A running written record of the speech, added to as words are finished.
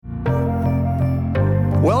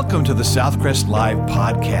Welcome to the Southcrest Live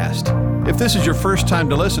podcast. If this is your first time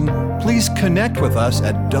to listen, please connect with us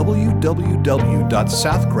at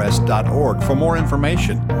www.southcrest.org for more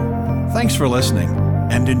information. Thanks for listening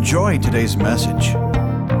and enjoy today's message.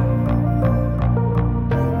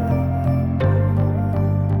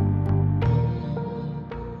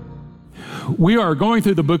 We are going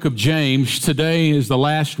through the book of James. Today is the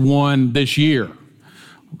last one this year.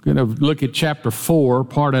 We're going to look at chapter 4,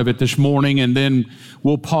 part of it this morning, and then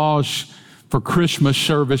we'll pause for Christmas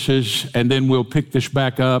services, and then we'll pick this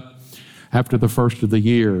back up after the first of the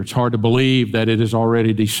year. It's hard to believe that it is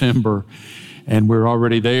already December and we're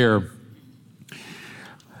already there.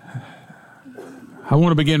 I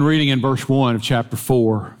want to begin reading in verse 1 of chapter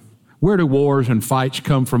 4. Where do wars and fights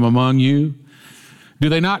come from among you? Do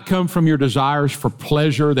they not come from your desires for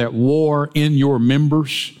pleasure that war in your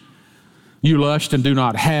members? You lust and do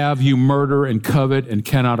not have, you murder and covet and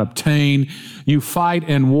cannot obtain. You fight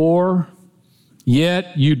and war,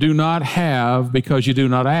 yet you do not have because you do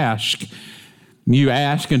not ask. You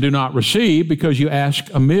ask and do not receive because you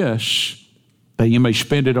ask amiss, that you may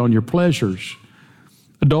spend it on your pleasures.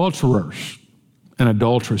 Adulterers and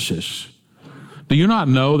adulteresses, do you not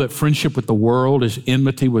know that friendship with the world is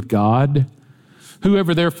enmity with God?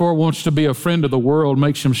 Whoever therefore wants to be a friend of the world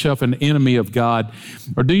makes himself an enemy of God.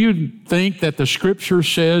 Or do you think that the scripture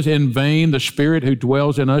says in vain the Spirit who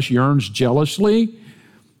dwells in us yearns jealously?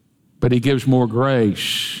 But he gives more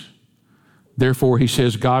grace. Therefore he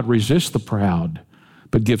says God resists the proud,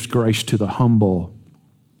 but gives grace to the humble.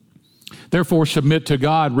 Therefore submit to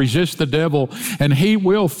God, resist the devil, and he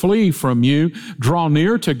will flee from you. Draw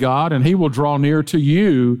near to God, and he will draw near to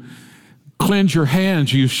you. Cleanse your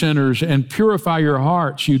hands, you sinners, and purify your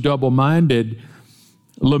hearts, you double-minded.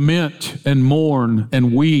 Lament and mourn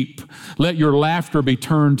and weep. Let your laughter be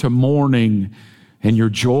turned to mourning and your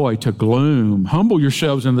joy to gloom. Humble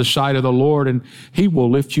yourselves in the sight of the Lord, and he will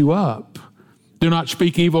lift you up. Do not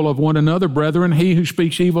speak evil of one another, brethren. He who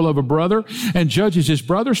speaks evil of a brother and judges his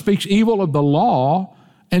brother speaks evil of the law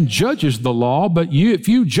and judges the law. But if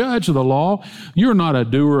you judge the law, you're not a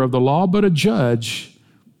doer of the law, but a judge.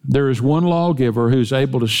 There is one lawgiver who's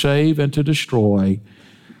able to save and to destroy.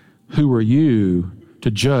 Who are you to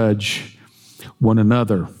judge one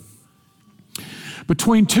another?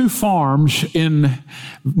 Between two farms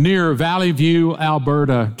near Valley View,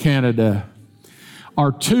 Alberta, Canada,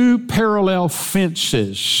 are two parallel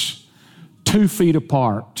fences 2 feet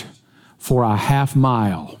apart for a half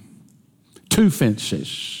mile. Two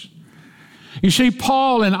fences. You see,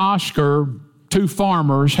 Paul and Oscar, two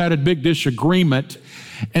farmers, had a big disagreement,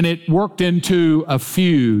 and it worked into a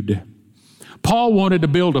feud. Paul wanted to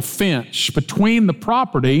build a fence between the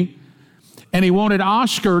property, and he wanted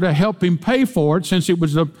Oscar to help him pay for it since it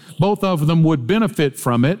was both of them would benefit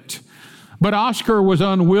from it. But Oscar was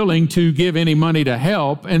unwilling to give any money to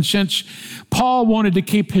help, and since Paul wanted to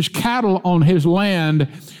keep his cattle on his land,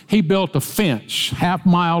 he built a fence half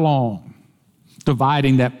mile long,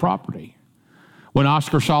 dividing that property. When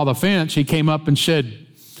Oscar saw the fence, he came up and said,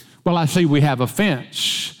 "Well, I see we have a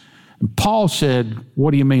fence." And Paul said,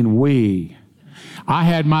 "What do you mean we? I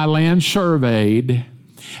had my land surveyed,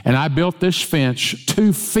 and I built this fence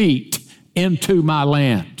 2 feet into my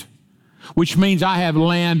land, which means I have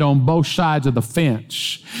land on both sides of the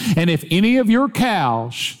fence. And if any of your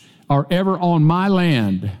cows are ever on my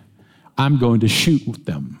land, I'm going to shoot with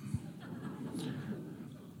them."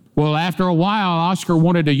 Well, after a while, Oscar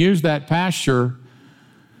wanted to use that pasture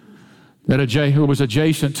that was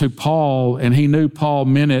adjacent to Paul, and he knew Paul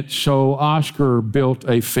meant it, so Oscar built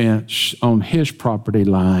a fence on his property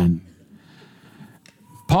line.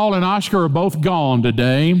 Paul and Oscar are both gone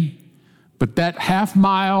today, but that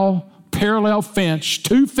half-mile parallel fence,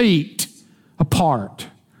 2 feet apart,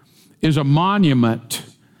 is a monument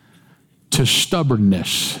to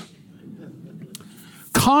stubbornness.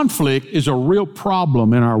 Conflict is a real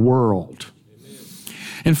problem in our world.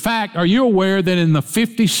 In fact, are you aware that in the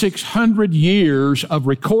 5,600 years of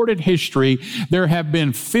recorded history, there have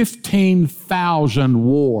been 15,000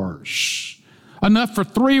 wars? Enough for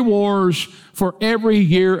 3 wars for every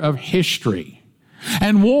year of history.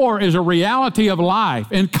 And war is a reality of life,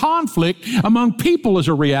 and conflict among people is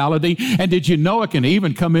a reality. And did you know it can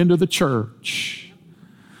even come into the church?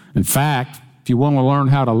 In fact, if you want to learn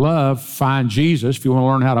how to love, find Jesus. If you want to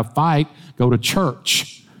learn how to fight, go to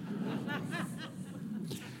church.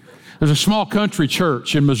 There's a small country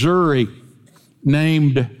church in Missouri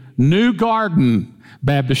named New Garden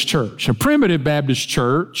Baptist Church, a primitive Baptist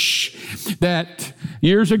church that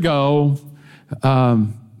years ago,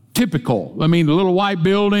 typical. I mean, a little white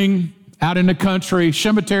building out in the country,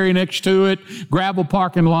 cemetery next to it, gravel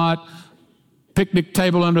parking lot, Picnic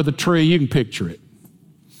table under the tree, you can picture it.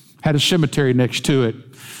 Had a cemetery next to it.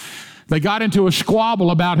 They got into a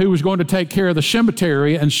squabble about who was going to take care of the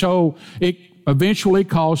cemetery, and so it eventually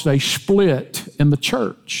caused a split in the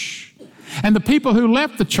church. And the people who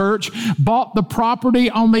left the church bought the property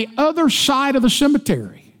on the other side of the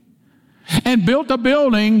cemetery and built a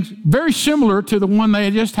building very similar to the one they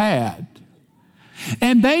had just had.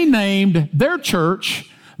 And they named their church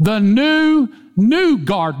the New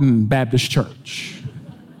Garden Baptist Church.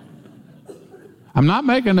 I'm not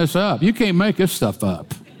making this up. You can't make this stuff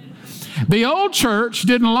up. The old church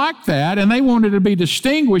didn't like that, and they wanted to be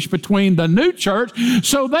distinguished between the new church,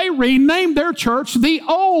 so they renamed their church the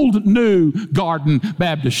Old New Garden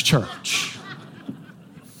Baptist Church.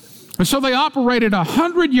 And so they operated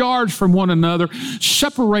 100 yards from one another,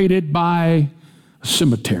 separated by a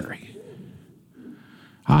cemetery.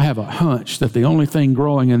 I have a hunch that the only thing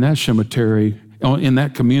growing in that cemetery, in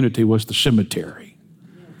that community, was the cemetery.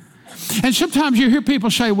 And sometimes you hear people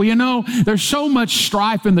say, well, you know, there's so much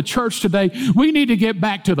strife in the church today. We need to get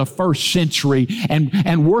back to the first century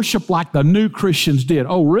and worship like the new Christians did.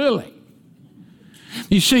 Oh, really?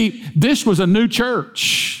 You see, this was a new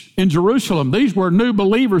church in Jerusalem. These were new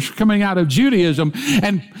believers coming out of Judaism.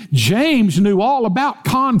 And James knew all about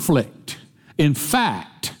conflict. In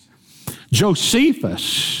fact,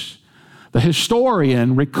 Josephus, the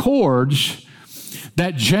historian, records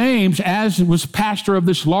that James, as was pastor of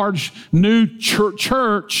this large new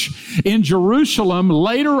church in Jerusalem,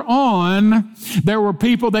 later on, there were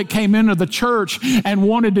people that came into the church and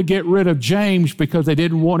wanted to get rid of James because they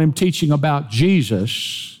didn't want him teaching about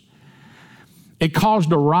Jesus. It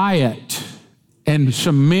caused a riot, and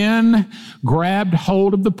some men grabbed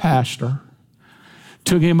hold of the pastor,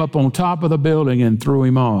 took him up on top of the building and threw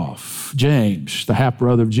him off. James, the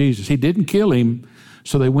half-brother of Jesus. He didn't kill him,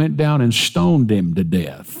 so they went down and stoned him to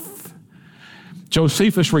death.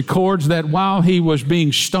 Josephus records that while he was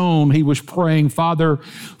being stoned, he was praying, Father,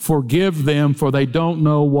 forgive them, for they don't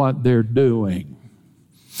know what they're doing.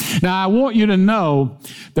 Now, I want you to know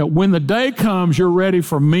that when the day comes you're ready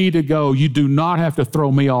for me to go, you do not have to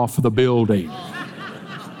throw me off the building.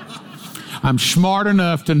 I'm smart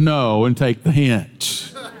enough to know and take the hint.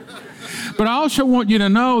 But I also want you to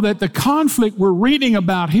know that the conflict we're reading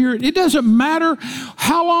about here, it doesn't matter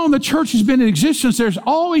how long the church has been in existence, there's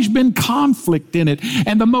always been conflict in it.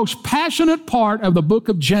 And the most passionate part of the book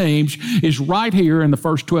of James is right here in the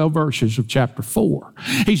first 12 verses of chapter 4.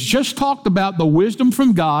 He's just talked about the wisdom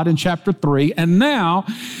from God in chapter 3, and now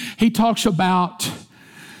he talks about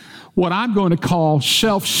what I'm going to call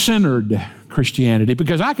self-centered Christianity,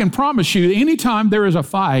 because I can promise you anytime there is a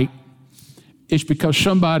fight, it's because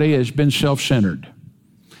somebody has been self-centered.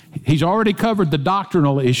 He's already covered the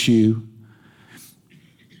doctrinal issue.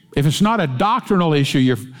 If it's not a doctrinal issue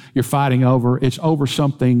you're fighting over, it's over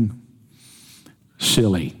something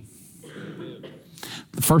silly.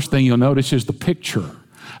 The first thing you'll notice is the picture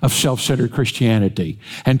of self-centered Christianity.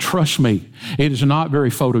 And trust me, it is not very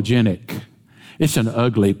photogenic. It's an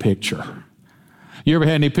ugly picture. You ever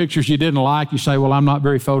had any pictures you didn't like? You say, well, I'm not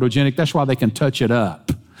very photogenic. That's why they can touch it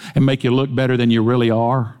up and make you look better than you really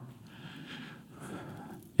are.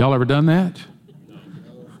 Y'all ever done that?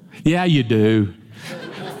 Yeah, you do.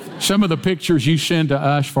 Some of the pictures you send to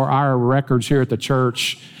us for our records here at the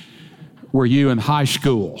church were you in high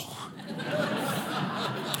school.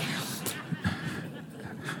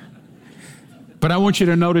 But I want you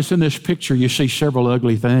to notice in this picture, you see several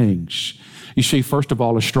ugly things. You see, first of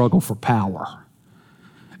all, a struggle for power.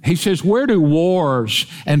 He says, where do wars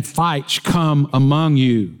and fights come among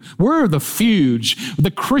you? Where are the feuds,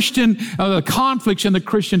 the conflicts in the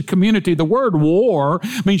Christian community? The word war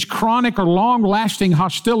means chronic or long-lasting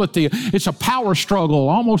hostility. It's a power struggle,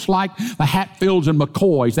 almost like the Hatfields and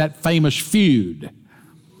McCoys, that famous feud.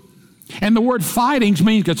 And the word fightings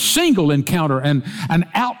means a single encounter, an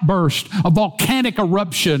outburst, a volcanic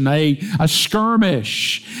eruption, a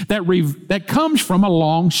skirmish that comes from a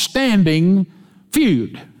long-standing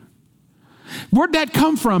feud. Where'd that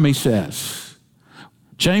come from, he says?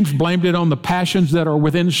 James blamed it on the passions that are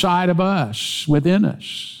within us.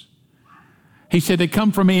 He said they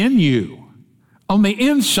come from in you, on the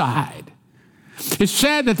inside. It's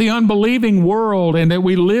sad that the unbelieving world and that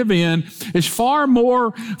we live in is far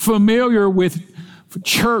more familiar with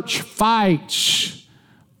church fights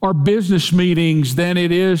or business meetings than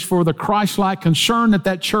it is for the Christ-like concern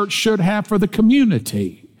that church should have for the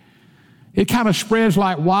community. It kind of spreads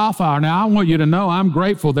like wildfire. Now, I want you to know I'm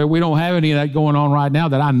grateful that we don't have any of that going on right now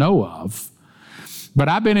that I know of. But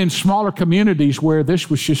I've been in smaller communities where this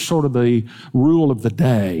was just sort of the rule of the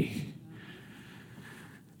day.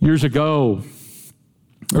 Years ago,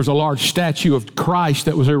 There's a large statue of Christ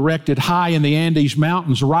that was erected high in the Andes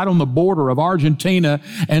Mountains, right on the border of Argentina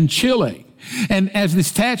and Chile. And as the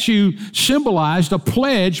statue symbolized a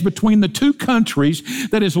pledge between the two countries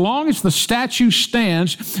that as long as the statue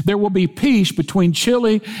stands, there will be peace between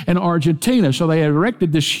Chile and Argentina. So they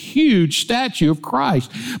erected this huge statue of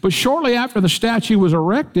Christ. But shortly after the statue was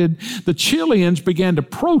erected, the Chileans began to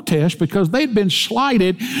protest because they'd been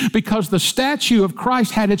slighted because the statue of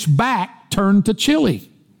Christ had its back turned to Chile.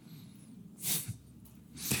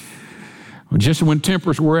 Just when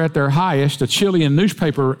tempers were at their highest, a Chilean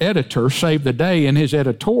newspaper editor saved the day in his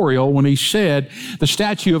editorial when he said, the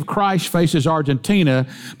statue of Christ faces Argentina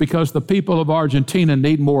because the people of Argentina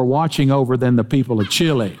need more watching over than the people of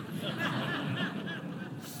Chile.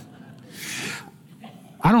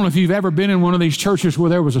 I don't know if you've ever been in one of these churches where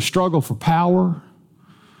there was a struggle for power.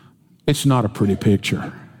 It's not a pretty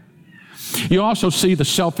picture. You also see the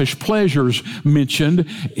selfish pleasures mentioned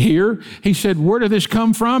here. He said, where did this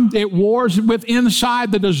come from? It wars with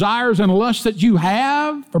inside the desires and lusts that you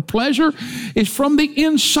have for pleasure is from the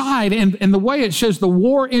inside. And the way it says the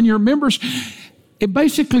war in your members, it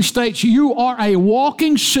basically states you are a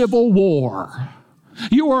walking civil war.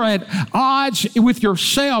 You are at odds with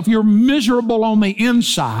yourself. You're miserable on the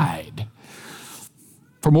inside.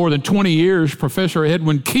 For more than 20 years, Professor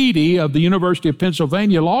Edwin Keedy of the University of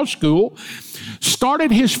Pennsylvania Law School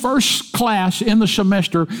started his first class in the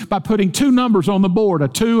semester by putting two numbers on the board, a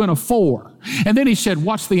 2 and a 4. And then he said,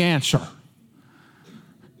 what's the answer?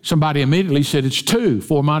 Somebody immediately said, it's 2,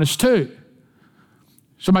 4 minus 2.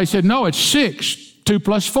 Somebody said, no, it's 6, 2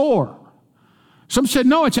 plus 4. Some said,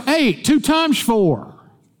 no, it's 8, 2 times 4.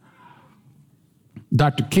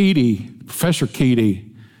 Dr. Keedy, Professor Keedy,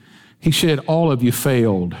 he said, all of you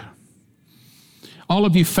failed. All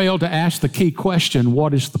of you failed to ask the key question,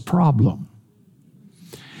 what is the problem?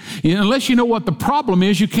 Unless you know what the problem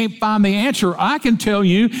is, you can't find the answer. I can tell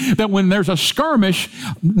you that when there's a skirmish,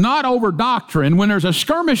 not over doctrine, when there's a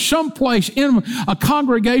skirmish someplace in a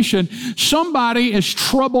congregation, somebody is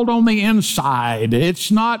troubled on the inside. It's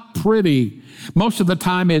not pretty. Most of the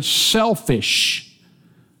time, it's selfish.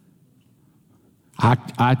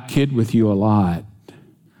 I kid with you a lot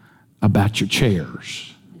about your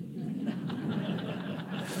chairs.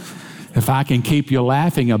 If I can keep you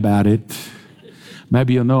laughing about it,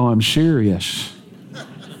 maybe you'll know I'm serious.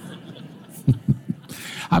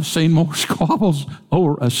 I've seen more squabbles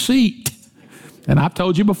over a seat. And I've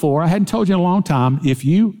told you before, I hadn't told you in a long time, if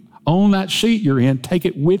you own that seat you're in, take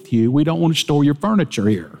it with you. We don't want to store your furniture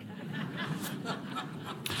here.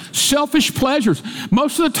 Selfish pleasures.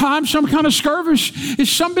 Most of the time, some kind of skirmish is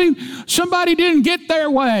somebody didn't get their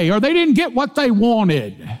way or they didn't get what they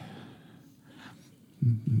wanted.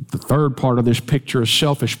 The third part of this picture is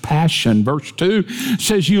selfish passion. Verse 2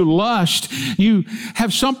 says you lust. You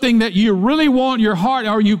have something that you really want in your heart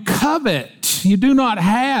or you covet. You do not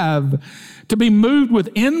have to be moved with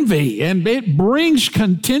envy, and it brings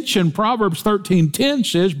contention. Proverbs 13:10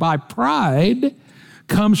 says, by pride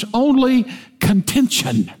comes only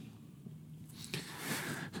contention.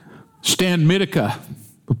 Stan Mitica,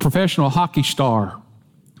 a professional hockey star,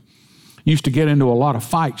 used to get into a lot of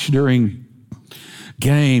fights during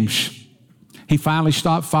games. He finally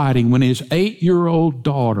stopped fighting when his 8-year-old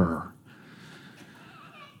daughter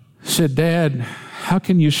said, Dad, how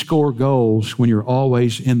can you score goals when you're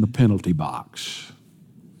always in the penalty box?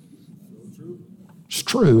 It's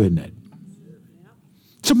true, isn't it?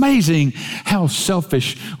 It's amazing how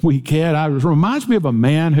selfish we get. It reminds me of a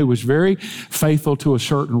man who was very faithful to a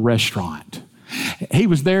certain restaurant. He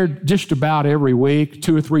was there just about every week,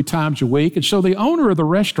 2 or 3 times a week. And so the owner of the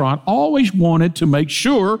restaurant always wanted to make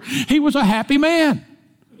sure he was a happy man.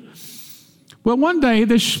 Well, one day,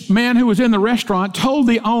 this man who was in the restaurant told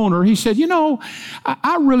the owner, he said,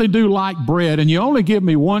 I really do like bread, and you only give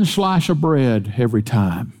me 1 slice of bread every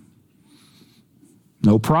time.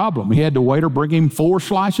 No problem. He had the waiter bring him 4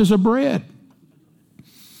 slices of bread.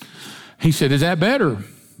 He said, is that better?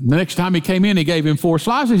 The next time he came in, he gave him 4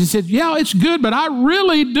 slices. He said, yeah, it's good, but I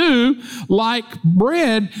really do like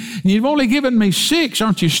bread. And you've only given me 6.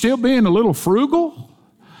 Aren't you still being a little frugal?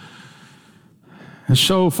 And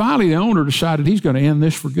so finally the owner decided he's going to end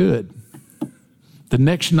this for good. The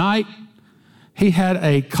next night, he had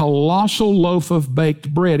a colossal loaf of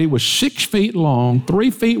baked bread. It was 6 feet long, 3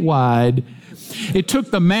 feet wide. It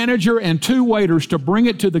took the manager and 2 waiters to bring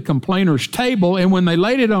it to the complainer's table, and when they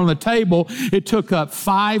laid it on the table, it took up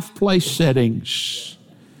 5 place settings.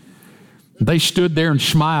 They stood there and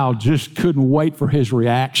smiled, just couldn't wait for his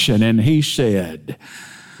reaction, and he said,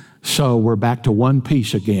 so we're back to 1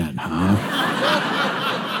 piece again, huh?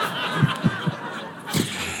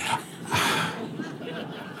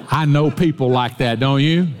 I know people like that, don't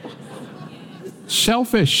you?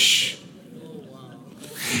 Selfish.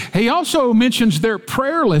 He also mentions their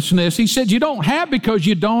prayerlessness. He said, you don't have because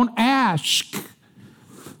you don't ask.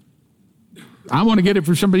 I want to get it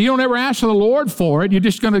from somebody. You don't ever ask the Lord for it. You're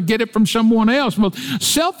just going to get it from someone else. Well,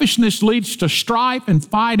 selfishness leads to strife and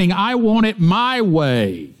fighting. I want it my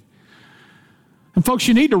way. And folks,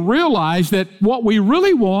 you need to realize that what we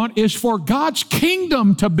really want is for God's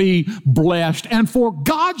kingdom to be blessed and for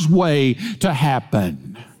God's way to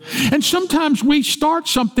happen. And sometimes we start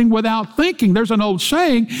something without thinking. There's an old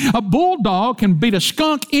saying, a bulldog can beat a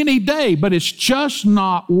skunk any day, but it's just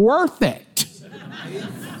not worth it.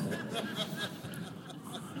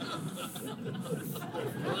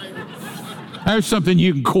 There's something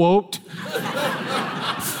you can quote.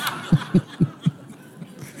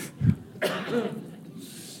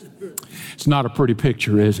 It's not a pretty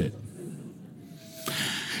picture, is it?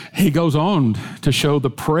 He goes on to show the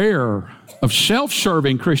prayer of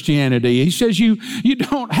self-serving Christianity. He says you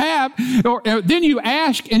don't have, or then you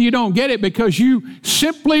ask and you don't get it because you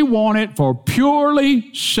simply want it for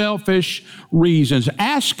purely selfish reasons.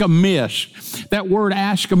 Ask amiss. That word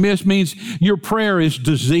ask amiss means your prayer is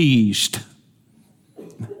diseased.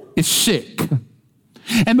 It's sick.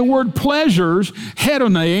 And the word pleasures,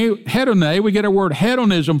 hedone, we get our word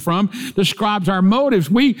hedonism from, describes our motives.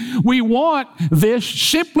 We want this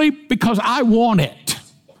simply because I want it.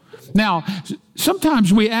 Now,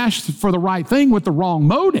 sometimes we ask for the right thing with the wrong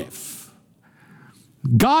motive.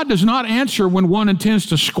 God does not answer when one intends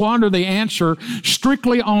to squander the answer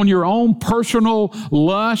strictly on your own personal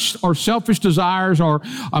lust or selfish desires or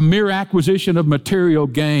a mere acquisition of material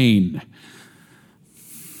gain.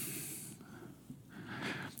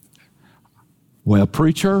 Well,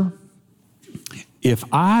 preacher, if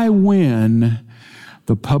I win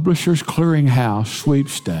the Publishers Clearinghouse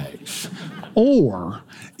sweepstakes, or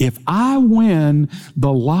if I win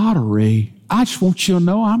the lottery, I just want you to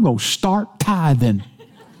know I'm going to start tithing.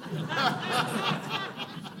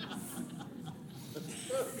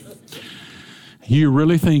 You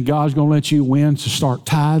really think God's going to let you win to start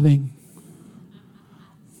tithing?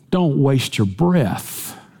 Don't waste your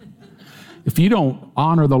breath. If you don't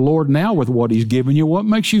honor the Lord now with what He's given you, what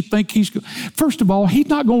makes you think First of all, He's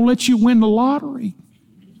not going to let you win the lottery.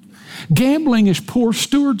 Gambling is poor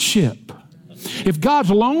stewardship. If God's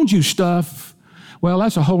loaned you stuff, well,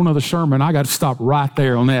 that's a whole nother sermon. I got to stop right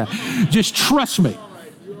there on that. Just trust me.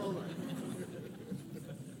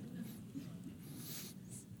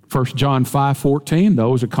 1 John 5:14,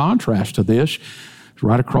 though, is a contrast to this.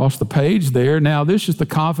 Right across the page there. Now, this is the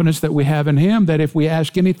confidence that we have in Him, that if we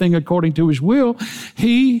ask anything according to His will,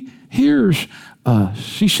 He hears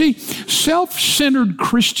us. You see, self-centered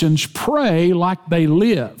Christians pray like they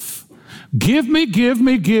live. Give me, give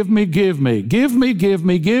me, give me, give me. Give me, give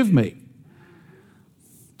me, give me.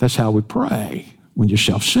 That's how we pray when you're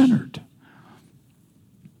self-centered.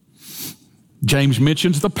 James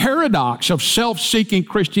mentions the paradox of self-seeking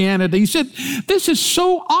Christianity. He said, this is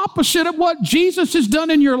so opposite of what Jesus has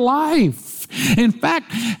done in your life. In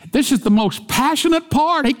fact, this is the most passionate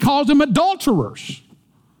part. He calls them adulterers.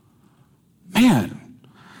 Man,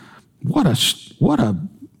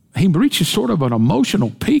 he reaches sort of an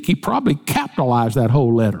emotional peak. He probably capitalized that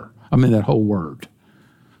whole that whole word.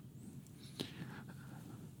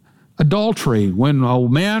 Adultery, when a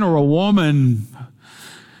man or a woman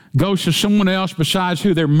goes to someone else besides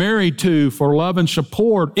who they're married to for love and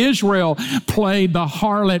support. Israel played the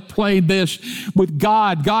harlot, played this with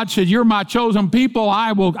God. God said, you're my chosen people. I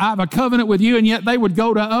have a covenant with you. And yet they would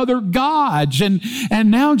go to other gods. And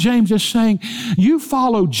now James is saying, you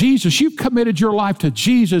follow Jesus. You've committed your life to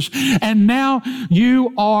Jesus. And now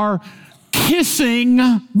you are kissing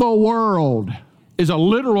the world. Is a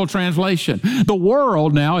literal translation. The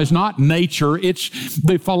world now is not nature. It's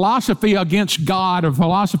the philosophy against God, or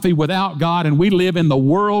philosophy without God, and we live in the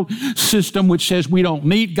world system which says we don't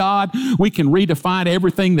need God. We can redefine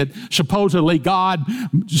everything that supposedly God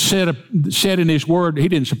said in His Word. He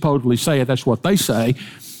didn't supposedly say it. That's what they say.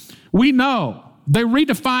 We know. They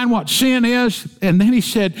redefine what sin is, and then he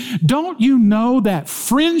said, don't you know that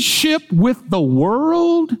friendship with the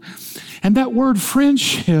world, and that word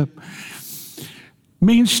friendship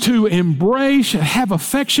means to embrace, have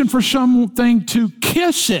affection for something, to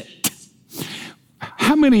kiss it.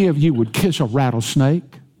 How many of you would kiss a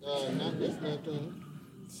rattlesnake? Not this time.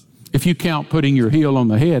 If you count putting your heel on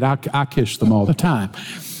the head, I kiss them all the time.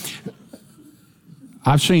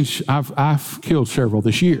 I've killed several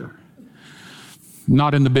this year.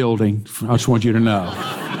 Not in the building. I just want you to know.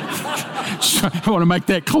 So I want to make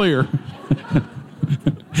that clear.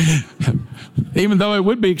 Even though it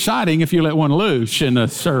would be exciting if you let one loose in the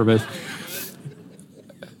service.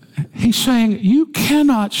 He's saying you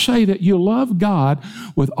cannot say that you love God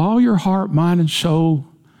with all your heart, mind, and soul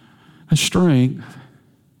and strength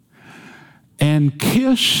and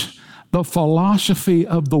kiss the philosophy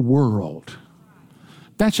of the world.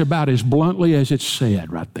 That's about as bluntly as it's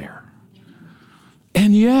said right there.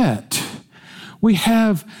 And yet, we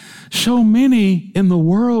have so many in the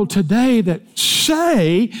world today that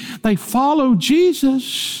say they follow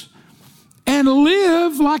Jesus and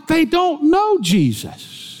live like they don't know Jesus.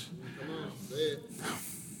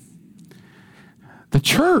 The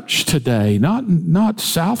church today, not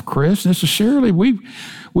South Crest necessarily,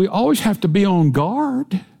 we always have to be on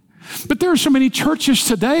guard. But there are so many churches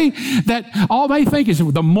today that all they think is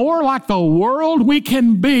the more like the world we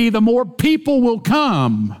can be, the more people will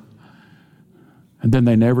come. And then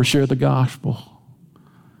they never share the gospel.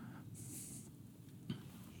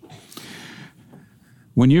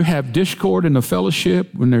 When you have discord in the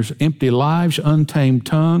fellowship, when there's empty lives, untamed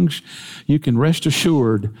tongues, you can rest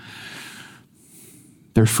assured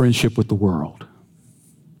there's friendship with the world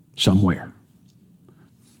somewhere.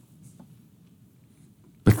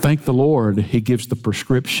 But thank the Lord, He gives the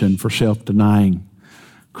prescription for self-denying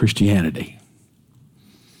Christianity.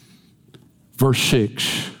 Verse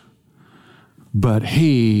 6, but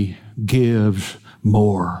He gives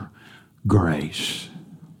more grace.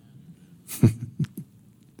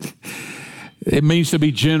 It means to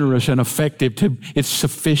be generous and effective. It's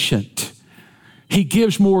sufficient. He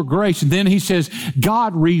gives more grace. And then he says,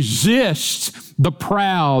 God resists the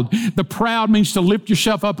proud. The proud means to lift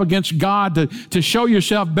yourself up against God, to show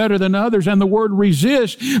yourself better than others. And the word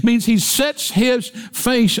resist means he sets his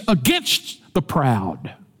face against the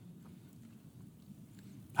proud.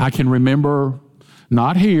 I can remember,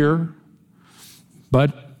 not here,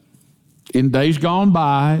 but in days gone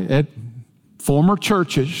by at former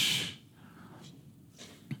churches,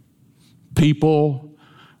 people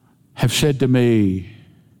have said to me,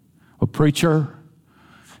 well, preacher,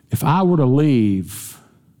 if I were to leave,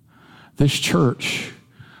 this church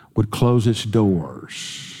would close its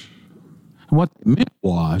doors. And what they meant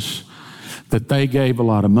was that they gave a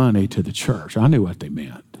lot of money to the church. I knew what they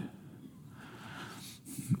meant.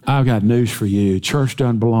 I've got news for you. Church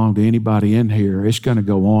doesn't belong to anybody in here. It's going to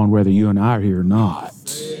go on whether you and I are here or not.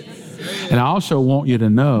 And I also want you to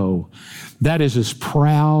know that is as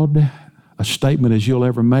proud a statement as you'll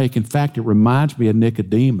ever make. In fact, it reminds me of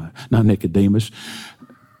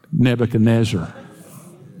Nebuchadnezzar.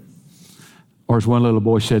 Or as one little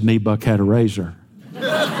boy said, Nebuch had a razor.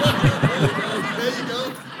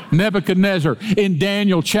 Nebuchadnezzar in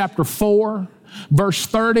Daniel chapter 4, verse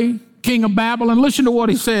 30, king of Babylon. Listen to what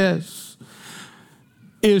he says.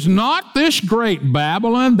 Is not this great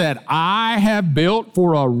Babylon that I have built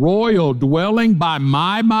for a royal dwelling by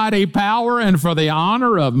my mighty power and for the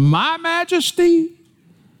honor of my majesty?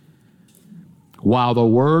 While the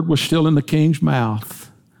word was still in the king's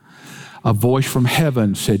mouth, a voice from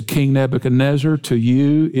heaven said, King Nebuchadnezzar, to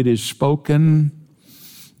you it is spoken,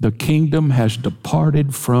 the kingdom has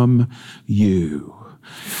departed from you.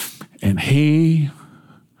 And he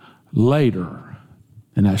later,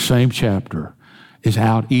 in that same chapter, is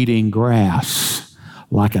out eating grass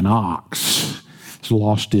like an ox. He's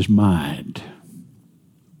lost his mind.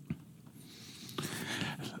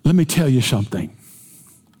 Let me tell you something.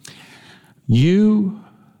 You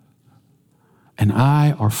and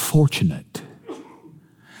I are fortunate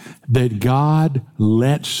that God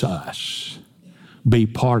lets us be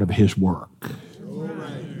part of His work.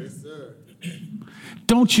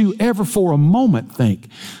 Don't you ever for a moment think,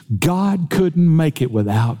 God couldn't make it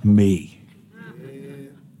without me.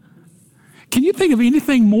 Can you think of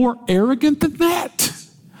anything more arrogant than that?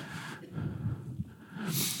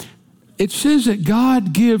 It says that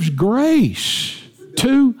God gives grace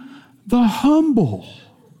to the humble.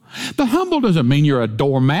 The humble doesn't mean you're a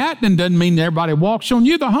doormat and doesn't mean everybody walks on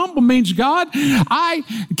you. The humble means, God, I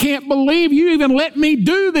can't believe you even let me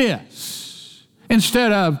do this.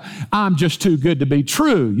 Instead of, I'm just too good to be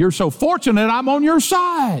true. You're so fortunate I'm on your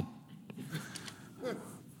side.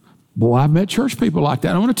 Boy, I've met church people like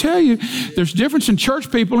that. I want to tell you, there's a difference in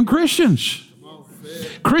church people and Christians.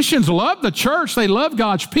 Christians love the church. They love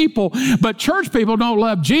God's people. But church people don't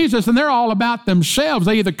love Jesus, and they're all about themselves.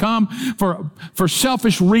 They either come for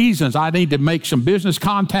selfish reasons. I need to make some business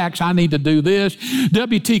contacts. I need to do this.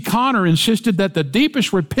 W.T. Conner insisted that the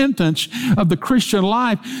deepest repentance of the Christian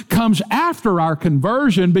life comes after our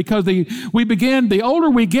conversion, because the older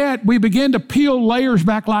we get, we begin to peel layers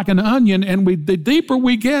back like an onion, and the deeper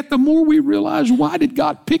we get, the more we realize, why did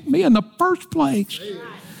God pick me in the first place?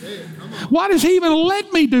 Why does He even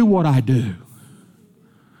let me do what I do?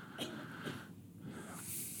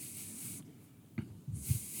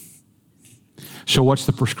 So what's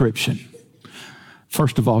the prescription?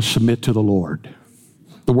 First of all, submit to the Lord.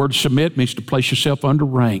 The word submit means to place yourself under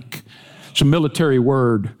rank. It's a military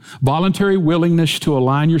word. Voluntary willingness to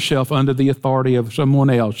align yourself under the authority of someone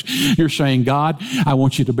else. You're saying, God, I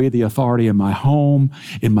want you to be the authority in my home,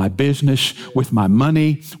 in my business, with my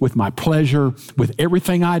money, with my pleasure, with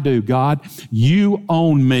everything I do. God, you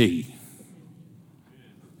own me.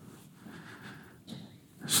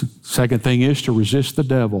 Second thing is to resist the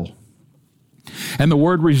devil. And the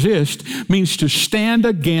word resist means to stand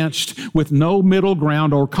against with no middle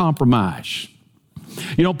ground or compromise.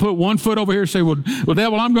 You don't put one foot over here and say, well,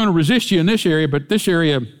 devil, I'm going to resist you in this area, but this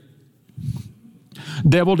area,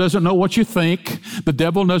 devil doesn't know what you think. The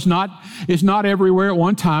devil is not everywhere at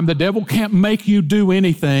one time. The devil can't make you do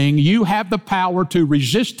anything. You have the power to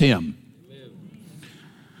resist him.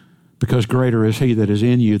 Because greater is he that is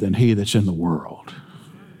in you than he that's in the world.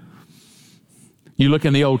 You look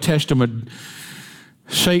in the Old Testament,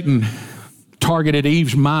 Satan targeted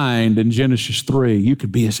Eve's mind in Genesis 3. You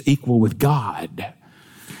could be his equal with God.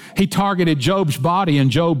 He targeted Job's body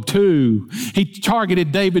in Job 2. He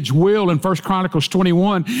targeted David's will in 1 Chronicles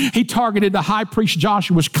 21. He targeted the high priest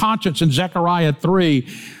Joshua's conscience in Zechariah 3.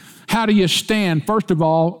 How do you stand? First of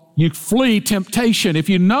all, you flee temptation. If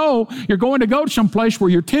you know you're going to go to some place where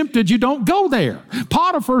you're tempted, you don't go there.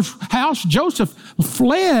 Potiphar's house, Joseph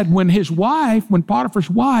fled when Potiphar's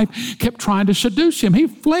wife kept trying to seduce him. He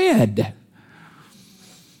fled.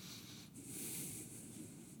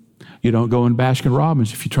 You don't go in Baskin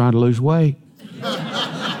Robbins if you're trying to lose weight.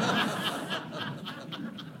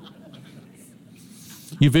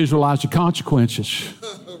 You visualize the consequences.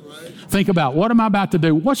 Think about, what am I about to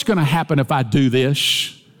do? What's going to happen if I do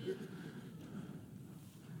this?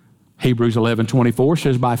 Hebrews 11:24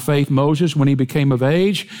 says, by faith Moses, when he became of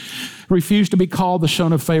age, refused to be called the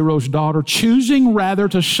son of Pharaoh's daughter, choosing rather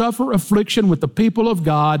to suffer affliction with the people of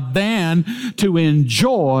God than to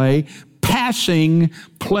enjoy passing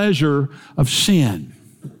pleasure of sin.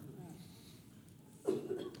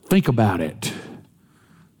 Think about it.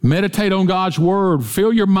 Meditate on God's word.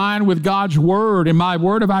 Fill your mind with God's word. And my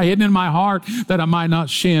word have I hidden in my heart that I might not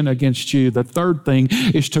sin against you. The third thing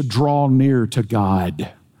is to draw near to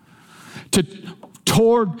God.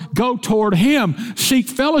 Go toward him. Seek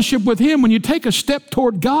fellowship with him. When you take a step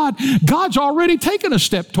toward God, God's already taken a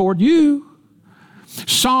step toward you.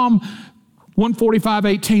 Psalm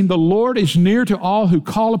 145:18, the Lord is near to all who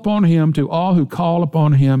call upon him, to all who call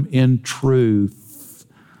upon him in truth.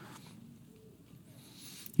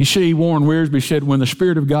 You see, Warren Wiersbe said, when the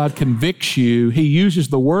Spirit of God convicts you, he uses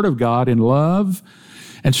the Word of God in love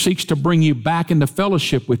and seeks to bring you back into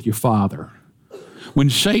fellowship with your Father. When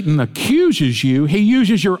Satan accuses you, he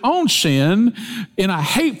uses your own sin in a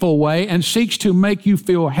hateful way and seeks to make you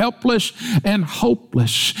feel helpless and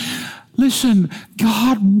hopeless. Listen,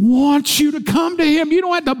 God wants you to come to him. You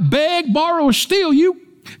don't have to beg, borrow, or steal.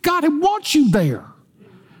 God wants you there.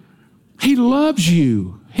 He loves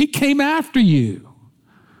you. He came after you.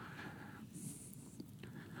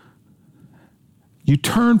 You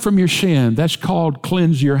turn from your sin. That's called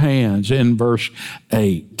cleanse your hands in verse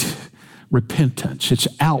 8. Repentance. It's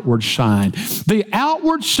outward sign. The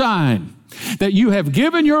outward sign that you have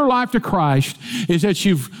given your life to Christ is that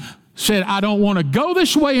you've said, I don't want to go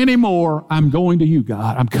this way anymore. I'm going to you,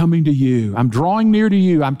 God. I'm coming to you. I'm drawing near to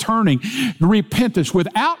you. I'm turning. Repentance.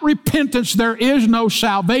 Without repentance, there is no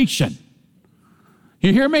salvation.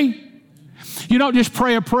 You hear me? You don't just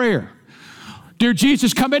pray a prayer. Dear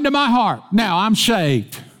Jesus, come into my heart. Now I'm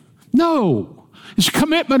saved. No. It's a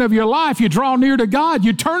commitment of your life. You draw near to God.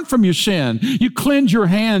 You turn from your sin. You cleanse your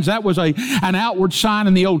hands. That was an outward sign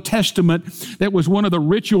in the Old Testament. That was one of the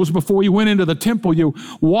rituals before you went into the temple. You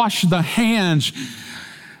wash the hands.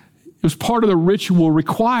 It was part of the ritual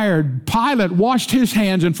required. Pilate washed his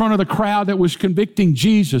hands in front of the crowd that was convicting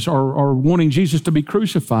Jesus or wanting Jesus to be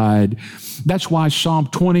crucified. That's why Psalm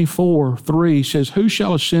 24:3 says, who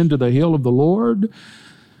shall ascend to the hill of the Lord?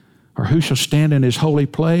 Or who shall stand in his holy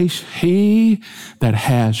place? He that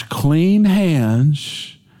has clean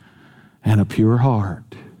hands and a pure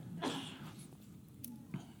heart.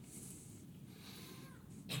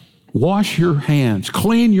 Wash your hands.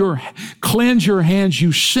 Cleanse your hands,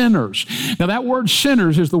 you sinners. Now that word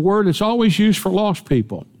sinners is the word that's always used for lost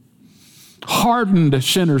people. Hardened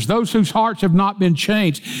sinners, those whose hearts have not been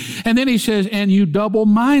changed. And then he says, and you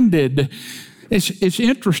double-minded. It's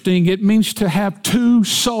interesting. It means to have two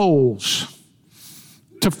souls,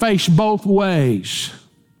 to face both ways.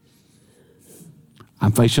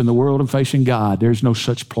 I'm facing the world, I'm facing God. There's no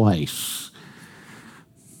such place.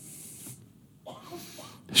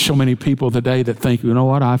 So many people today that think, you know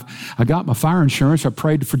what, I got my fire insurance. I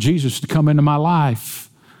prayed for Jesus to come into my life.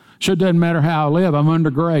 So it doesn't matter how I live. I'm under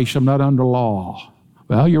grace. I'm not under law.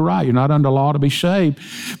 Well, you're right. You're not under law to be saved.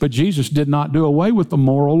 But Jesus did not do away with the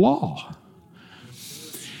moral law.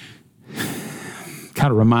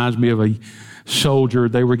 Kind of reminds me of a soldier.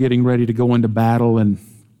 They were getting ready to go into battle, and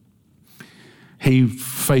he,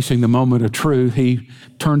 facing the moment of truth, he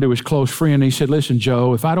turned to his close friend and he said, listen,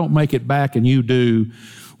 Joe, if I don't make it back and you do,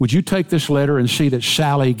 would you take this letter and see that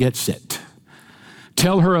Sally gets it?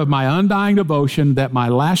 Tell her of my undying devotion, that my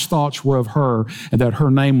last thoughts were of her, and that her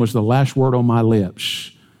name was the last word on my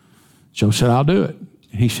lips. Joe said, I'll do it.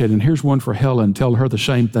 He said, and here's one for Helen. Tell her the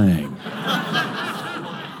same thing.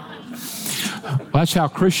 Well, that's how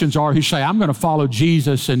Christians are who say, I'm going to follow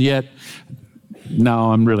Jesus, and yet,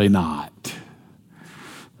 no, I'm really not.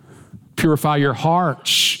 Purify your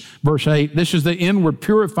hearts. Verse 8, this is the inward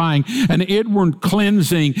purifying and inward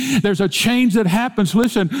cleansing. There's a change that happens.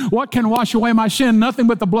 Listen, what can wash away my sin? Nothing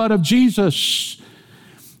but the blood of Jesus.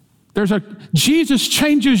 Jesus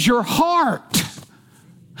changes your heart.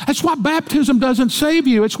 That's why baptism doesn't save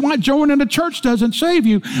you. It's why joining the church doesn't save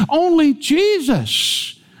you. Only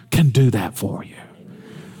Jesus can do that for you.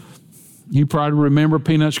 You probably remember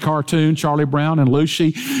Peanuts cartoon, Charlie Brown and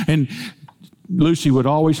Lucy. And Lucy would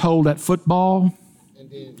always hold that football.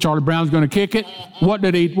 Charlie Brown's going to kick it. What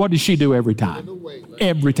did she do every time?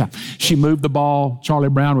 Every time. She moved the ball. Charlie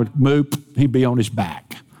Brown would move. He'd be on his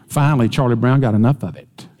back. Finally, Charlie Brown got enough of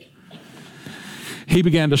it. He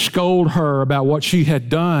began to scold her about what she had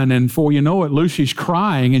done. And before you know it, Lucy's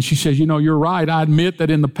crying. And she says, you know, you're right. I admit that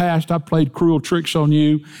in the past I played cruel tricks on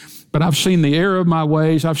you. But I've seen the error of my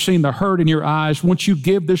ways. I've seen the hurt in your eyes. Once you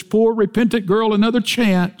give this poor repentant girl another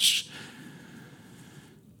chance.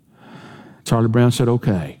 Charlie Brown said,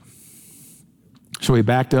 okay. So he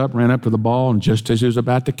backed up, ran up to the ball, and just as he was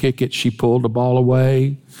about to kick it, she pulled the ball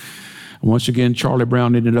away. And once again, Charlie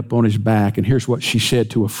Brown ended up on his back. And here's what she said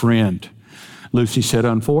to a friend. Lucy said,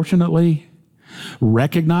 unfortunately,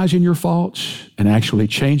 recognizing your faults and actually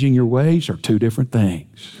changing your ways are two different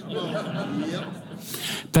things.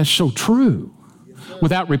 That's so true.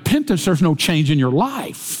 Without repentance, there's no change in your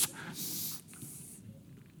life.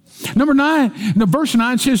 Number 9, verse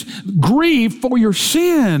 9 says, grieve for your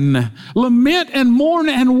sin. Lament and mourn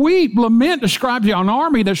and weep. Lament describes an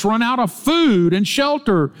army that's run out of food and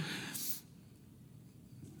shelter.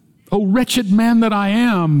 Oh, wretched man that I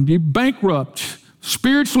am, you bankrupt.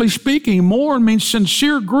 Spiritually speaking, mourn means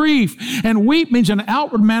sincere grief, and weep means an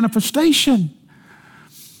outward manifestation.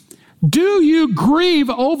 Do you grieve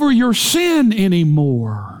over your sin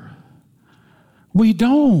anymore? We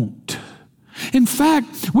don't. In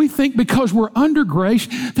fact, we think because we're under grace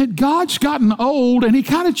that God's gotten old and he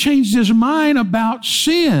kind of changed his mind about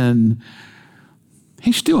sin.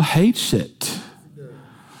 He still hates it.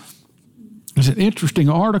 There's an interesting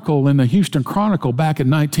article in the Houston Chronicle back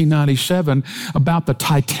in 1997 about the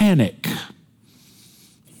Titanic.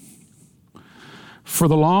 For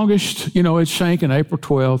the longest, it sank on April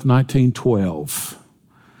 12th, 1912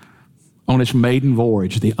 on its maiden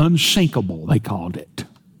voyage, the unsinkable, they called it.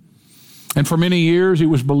 And for many years, it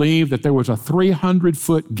was believed that there was a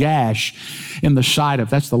 300-foot gash in the side of,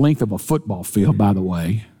 that's the length of a football field, by the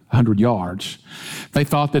way, 100 yards. They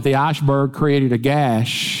thought that the iceberg created a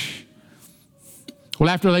gash. Well,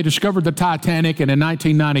 after they discovered the Titanic, and in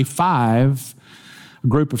 1995, a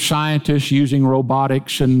group of scientists using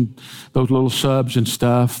robotics and those little subs and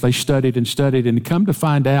stuff, they studied and come to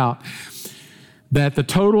find out that the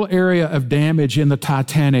total area of damage in the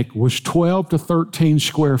Titanic was 12 to 13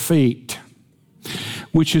 square feet,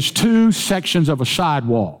 which is 2 sections of a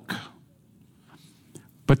sidewalk.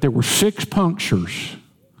 But there were 6 punctures,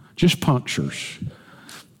 just punctures,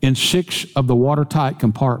 in 6 of the watertight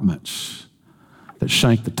compartments that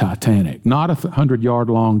sank the Titanic, not a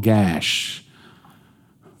 100-yard-long gash.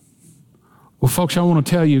 Well, folks, I want to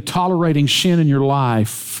tell you, tolerating sin in your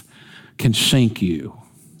life can sink you.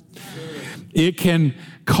 It can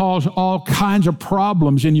cause all kinds of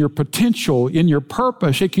problems in your potential, in your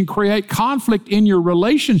purpose. It can create conflict in your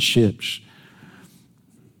relationships.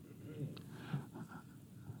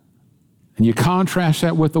 And you contrast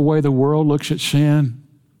that with the way the world looks at sin.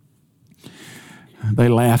 They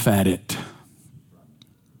laugh at it.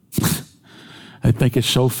 They think it's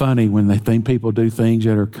so funny when they think people do things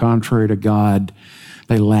that are contrary to God.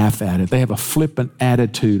 They laugh at it. They have a flippant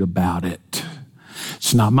attitude about it.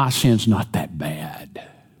 It's not, my sin's not that bad.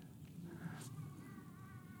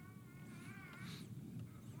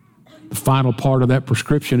 The final part of that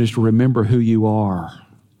prescription is to remember who you are.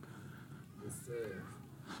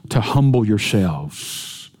 To humble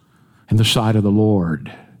yourselves in the sight of the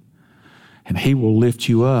Lord. And He will lift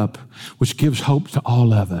you up, which gives hope to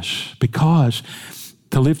all of us, because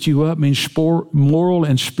to lift you up means moral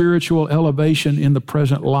and spiritual elevation in the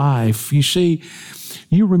present life. You see,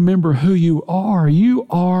 you remember who you are. You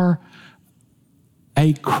are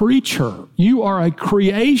a creature. You are a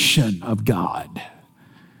creation of God.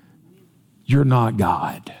 You're not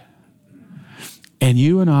God. And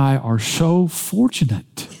you and I are so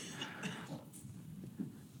fortunate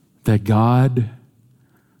that God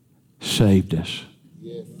saved us.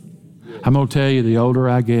 I'm going to tell you, the older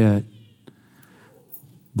I get,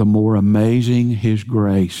 the more amazing His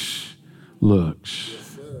grace looks.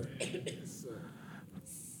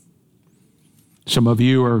 Some of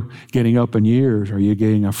you are getting up in years. Are you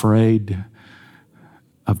getting afraid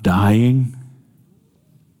of dying?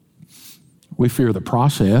 We fear the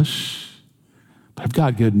process, but I've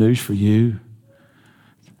got good news for you.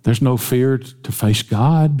 There's no fear to face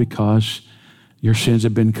God because your sins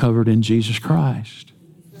have been covered in Jesus Christ.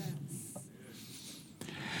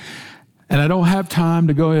 And I don't have time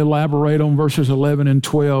to go elaborate on verses 11 and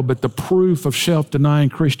 12, but the proof of self-denying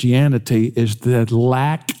Christianity is the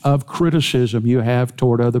lack of criticism you have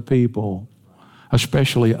toward other people,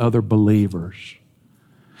 especially other believers.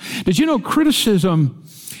 Did you know criticism,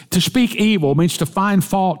 to speak evil, means to find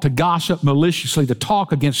fault, to gossip maliciously, to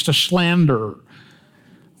talk against, to slander?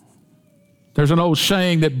 There's an old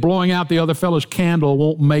saying that blowing out the other fellow's candle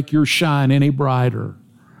won't make your shine any brighter.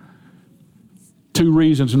 2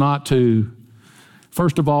 reasons not to.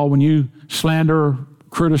 First of all, when you slander,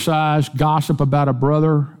 criticize, gossip about a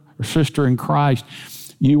brother or sister in Christ,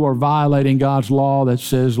 you are violating God's law that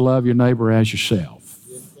says love your neighbor as yourself.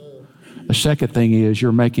 The second thing is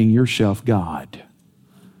you're making yourself God.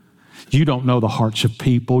 You don't know the hearts of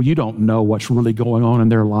people. You don't know what's really going on in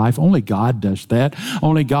their life. Only God does that.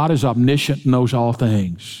 Only God is omniscient, knows all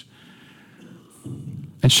things.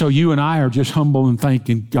 And so you and I are just humble and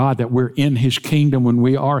thanking God that we're in His kingdom when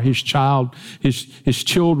we are His child, His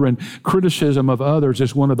children. Criticism of others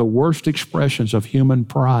is one of the worst expressions of human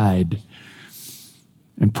pride.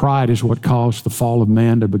 And pride is what caused the fall of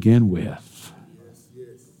man to begin with.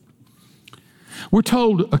 We're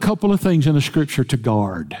told a couple of things in the Scripture to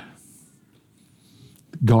guard.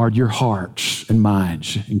 Guard your hearts and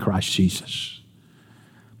minds in Christ Jesus.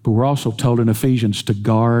 But we're also told in Ephesians to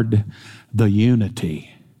guard the unity.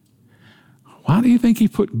 Why do you think He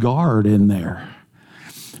put guard in there?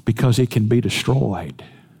 Because it can be destroyed.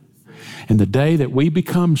 And the day that we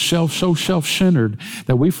become so self-centered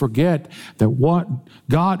that we forget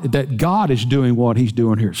that God is doing what He's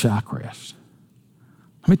doing here at Southcrest.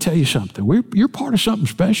 Let me tell you something. You're part of something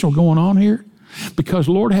special going on here because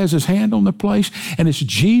Lord has His hand on the place, and it's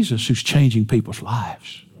Jesus who's changing people's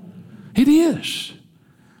lives. It is.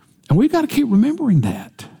 And we've got to keep remembering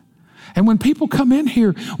that. And when people come in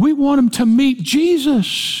here, we want them to meet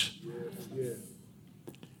Jesus.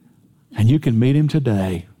 And you can meet Him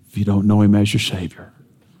today if you don't know Him as your Savior.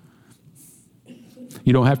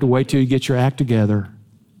 You don't have to wait till you get your act together.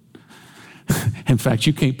 In fact,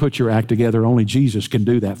 you can't put your act together. Only Jesus can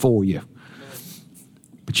do that for you.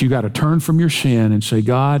 But you got to turn from your sin and say,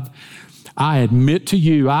 God, I admit to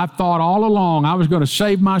you, I thought all along I was going to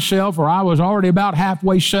save myself, or I was already about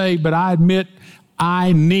halfway saved, but I admit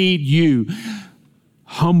I need you.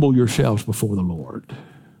 Humble yourselves before the Lord.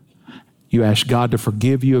 You ask God to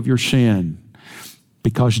forgive you of your sin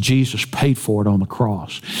because Jesus paid for it on the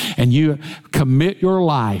cross. And you commit your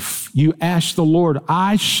life. You ask the Lord,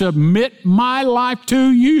 I submit my life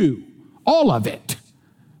to you. All of it.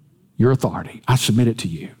 Your authority. I submit it to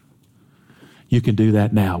you. You can do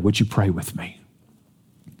that now. Would you pray with me?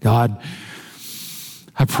 God,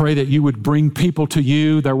 I pray that you would bring people to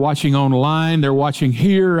you. They're watching online. They're watching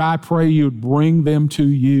here. I pray you'd bring them to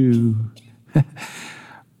you.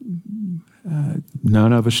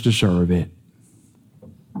 None of us deserve it.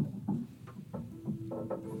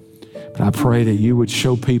 But I pray that you would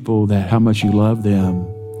show people that how much you love them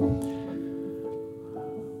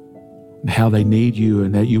and how they need you,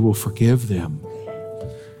 and that you will forgive them,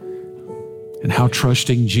 and how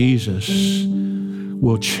trusting Jesus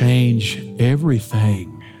will change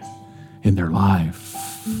everything in their life.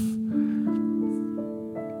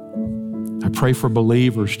 I pray for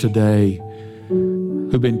believers today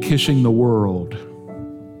who've been kissing the world.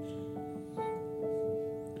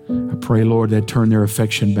 I pray, Lord, they'd turn their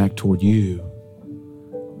affection back toward you.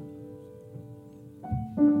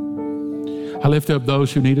 I lift up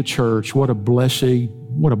those who need a church. What a blessing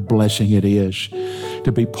it is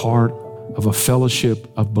to be part of a fellowship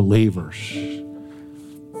of believers.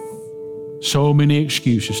 So many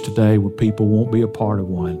excuses today where people won't be a part of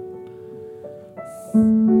one.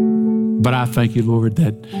 But I thank you, Lord,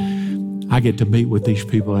 that I get to meet with these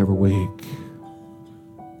people every week.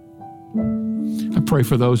 I pray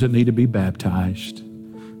for those that need to be baptized.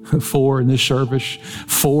 4 in this service,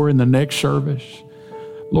 4 in the next service.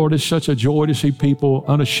 Lord, it's such a joy to see people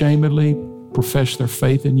unashamedly profess their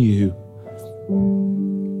faith in you.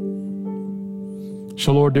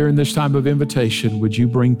 So, Lord, during this time of invitation, would you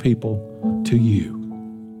bring people to you?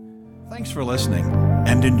 Thanks for listening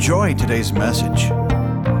and enjoy today's message.